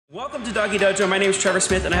Welcome to Doggie Dojo. My name is Trevor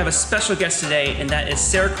Smith, and I have a special guest today, and that is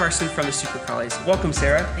Sara Carson from the Super Collies. Welcome,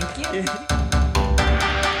 Sara. Thank you.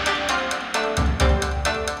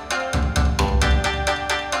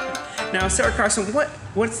 Now, Sara Carson,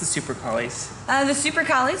 what's the Super Collies? The Super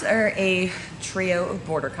Collies are a trio of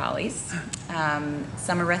border collies.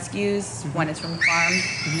 Some are rescues, one is from the farm,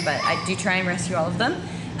 but I do try and rescue all of them.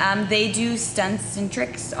 They do stunts and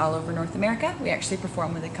tricks all over North America. We actually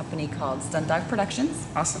perform with a company called Stunt Dog Productions.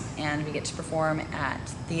 Awesome. And we get to perform at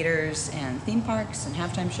theaters and theme parks and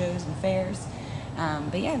halftime shows and fairs.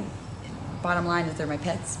 But yeah, bottom line is they're my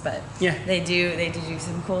pets, but yeah, they do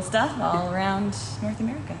some cool stuff all around North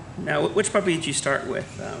America. Now, which puppy did you start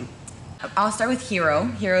with? I'll start with Hero.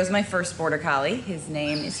 Hero's my first border collie. His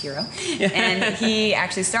name is Hero. And he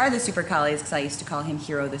actually started the Super Collies because I used to call him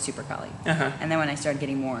Hero the Super Collie. And then when I started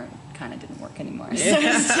getting more, it kind of didn't work anymore. So I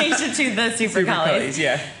just changed it to the Super Collies.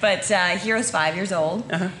 But Hero's 5 years old,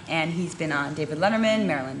 and he's been on David Letterman,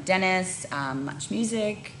 Marilyn Dennis, Much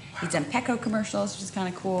Music. He's done Petco commercials, which is kind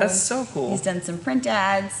of cool. That's so cool. He's done some print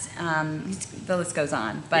ads. The list goes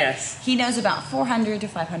on. But he knows about 400 to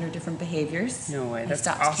 500 different behaviors. No way. That's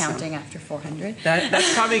awesome. I stopped counting after 400.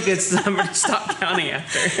 That's probably a good number to stop counting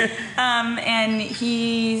after. And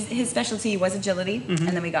his specialty was agility, and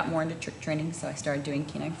then we got more into trick training, so I started doing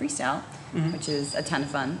canine freestyle, which is a ton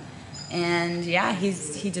of fun. And yeah,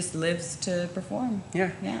 he just lives to perform.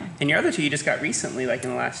 Yeah. And your other two you just got recently, like in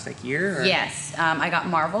the last year? Or? Yes. I got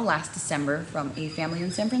Marvel last December from a family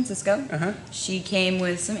in San Francisco. She came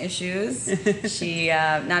with some issues. She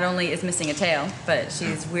not only is missing a tail, but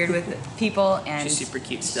she's weird with people, and she's super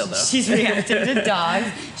cute still, though. She's reactive to dogs.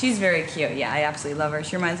 She's very cute. Yeah, I absolutely love her.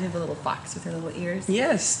 She reminds me of a little fox with her little ears.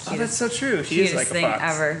 Yes. Oh, that's so true. She is like a fox. Cutest thing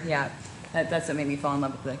ever. Yeah. That's what made me fall in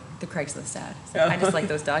love with the Craigslist ad. So I just like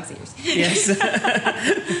those dog's ears. Yes.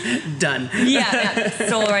 Done. Yeah,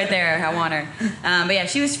 sold right there. I want her. But yeah,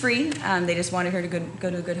 she was free. They just wanted her to go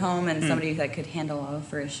to a good home and somebody that could handle all of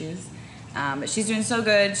her issues. But she's doing so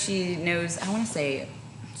good. She knows, I want to say,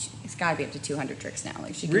 it's got to be up to 200 tricks now.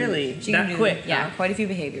 Like she can do, quick? Yeah, quite a few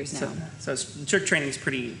behaviors now. So trick training is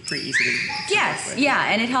pretty easy to Yes, yeah,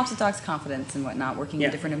 and it helps with dogs' confidence and whatnot, working in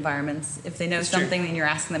different environments. If they know something and you're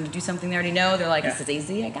asking them to do something they already know, they're like, this is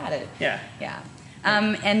easy, I got it. Yeah.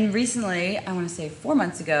 And recently, I want to say 4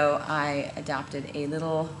 months ago, I adopted a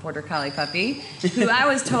little border collie puppy who I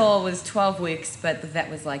was told was 12 weeks, but the vet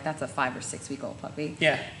was like, that's a 5 or 6 week old puppy.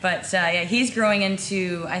 But yeah, he's growing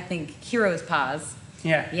into, I think, Hero's paws.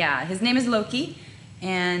 Yeah, his name is Loki,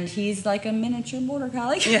 and he's like a miniature border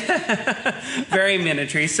collie. Very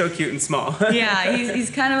miniature. He's so cute and small. Yeah, he's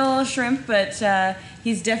kind of a little shrimp, but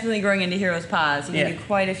he's definitely growing into Hero's paws. He can do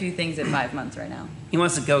quite a few things at 5 months right now. He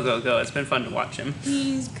wants to go. It's been fun to watch him.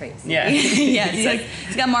 He's crazy. Yeah.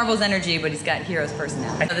 He's got Marvel's energy, but he's got Hero's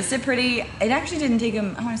personality. The Sit Pretty, it actually didn't take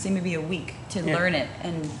him, I want to say maybe a week to learn it,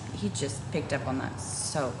 and he just picked up on that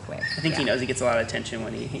so quick. I think he knows he gets a lot of attention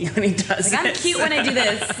when he does like, I'm cute when I do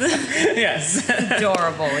this. Yes.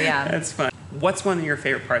 Adorable, yeah. That's fun. What's one of your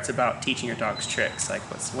favorite parts about teaching your dogs tricks? Like,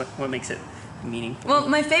 what makes it meaningful? Well,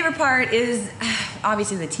 my favorite part is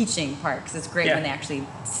obviously the teaching part, because it's great when they actually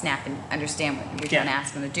snap and understand what you're trying to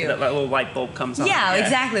ask them to do. That little light bulb comes on. Yeah,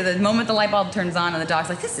 exactly. The moment the light bulb turns on and the dog's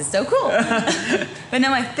like, this is so cool. But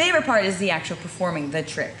now my favorite part is the actual performing the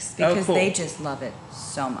tricks, because they just love it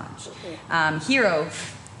so much. Hero,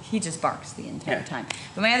 he just barks the entire time.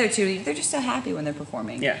 But my other two, they're just so happy when they're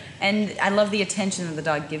performing. And I love the attention that the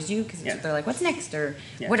dog gives you, because they're like, what's next? Or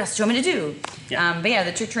what else do you want me to do? But yeah,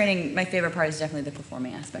 the trick training, my favorite part is definitely the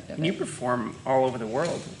performing aspect of it. And you perform all over the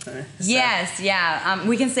world. Yes,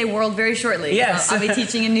 we can say world very shortly. Yes. I'll be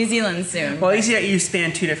teaching in New Zealand soon. Well, you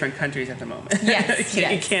span 2 different countries at the moment.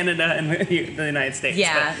 Yes. Canada and the United States.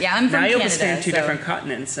 Yeah, I'm from Canada. Now you'll be spanning 2 different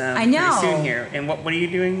continents I know. pretty soon here. And what are you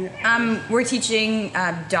doing? We're teaching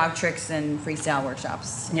dog tricks and freestyle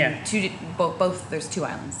workshops. Both. There's 2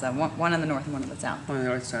 islands. So one in the north and one in the south. One in the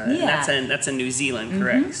north side. Yeah. That's in New Zealand,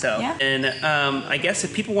 correct? So, and I guess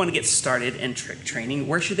if people want to get started in trick training,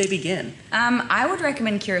 where should they begin? I would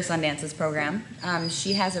recommend Kyra Sundance's program.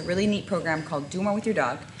 She has a really neat program called Do More With Your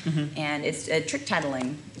Dog, and it's a trick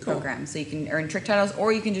titling program. So you can earn trick titles,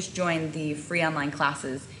 or you can just join the free online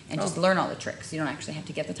classes and just learn all the tricks. You don't actually have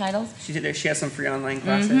to get the titles. She has some free online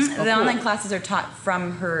classes. The online classes are taught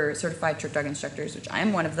from her certified trick dog instructors, which I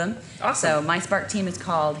am one of them. Awesome. So my Spark team is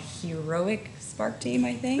called Heroic Spark Team,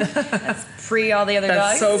 I think. That's pre all the other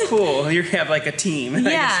dogs. That's so cool. You have like a team, like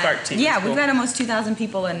a Spark team. Yeah, we've got almost 2,000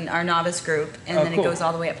 people in our novice group, and then it goes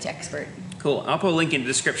all the way up to expert. Cool. I'll put a link in the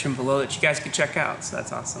description below that you guys can check out. So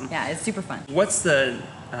that's awesome. Yeah, it's super fun. What's the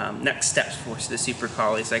next steps for the Super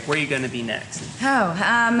Collies? Like, where are you going to be next?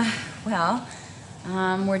 Well,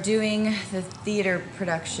 we're doing the theater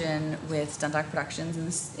production with Stunt Dog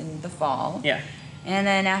Productions in the fall. Yeah. And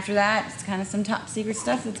then after that, it's kind of some top secret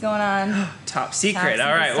stuff that's going on. Top secret.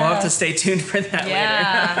 All right, we'll have to stay tuned for that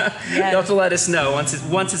later. You'll have to let us know once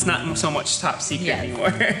it's not so much top secret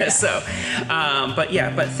anymore. So,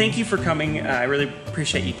 but thank you for coming. I really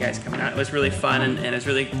appreciate you guys coming out. It was really fun, and it was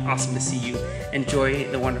really awesome to see you enjoy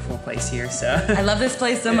the wonderful place here. So I love this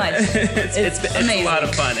place so much. It's amazing. It's a lot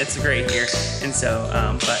of fun. It's great here, and so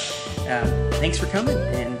thanks for coming,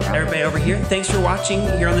 and everybody over here, thanks for watching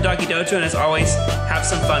here on the Doggie Dojo, and as always, have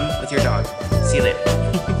some fun with your dog. See you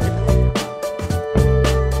later.